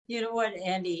You know what,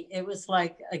 Andy? It was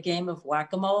like a game of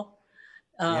whack-a-mole.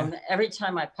 Every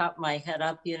time I popped my head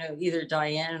up, either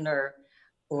Diane or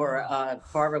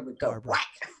Barbara would go Barbara. whack,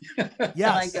 and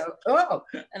Yes. I go oh,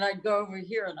 and I'd go over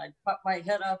here and I'd pop my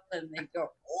head up and they'd go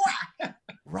whack.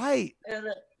 Right.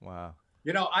 Wow.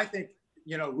 I think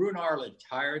Rune Arlen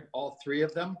tired all three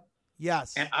of them.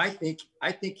 Yes. And I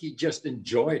think he just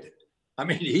enjoyed it. I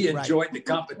mean, he enjoyed the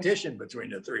competition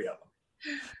between the three of them.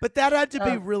 But that had to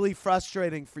be really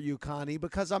frustrating for you, Connie,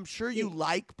 because I'm sure you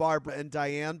like Barbara and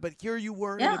Diane, but here you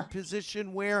were in a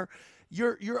position where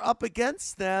you're up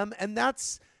against them, and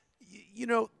that's,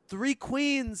 three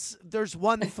queens, there's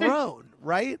one throne,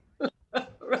 right?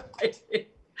 Right.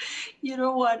 You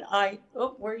know what?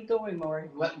 Where are you going, Maury?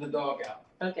 I'm letting the dog out.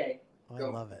 Okay. Oh, I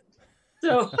love it.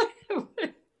 So,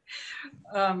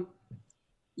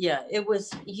 it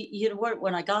was, you know what,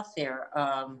 when I got there,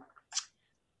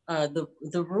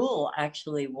 the rule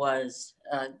actually was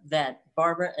that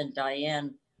Barbara and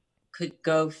Diane could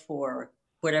go for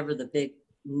whatever the big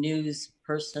news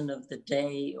person of the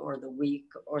day or the week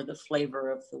or the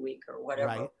flavor of the week or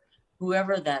whatever,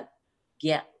 whoever that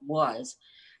get was,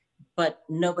 but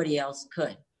nobody else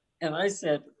could. And I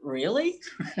said, really?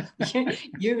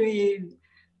 You mean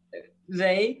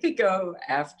they could go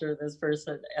after this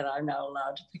person and I'm not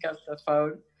allowed to pick up the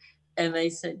phone? And they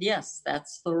said, yes,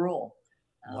 that's the rule.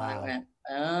 And I went,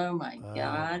 oh my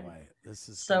God. Boy, this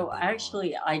is so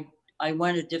actually I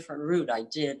went a different route. I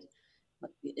did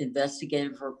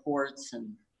investigative reports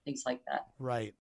and things like that. Right.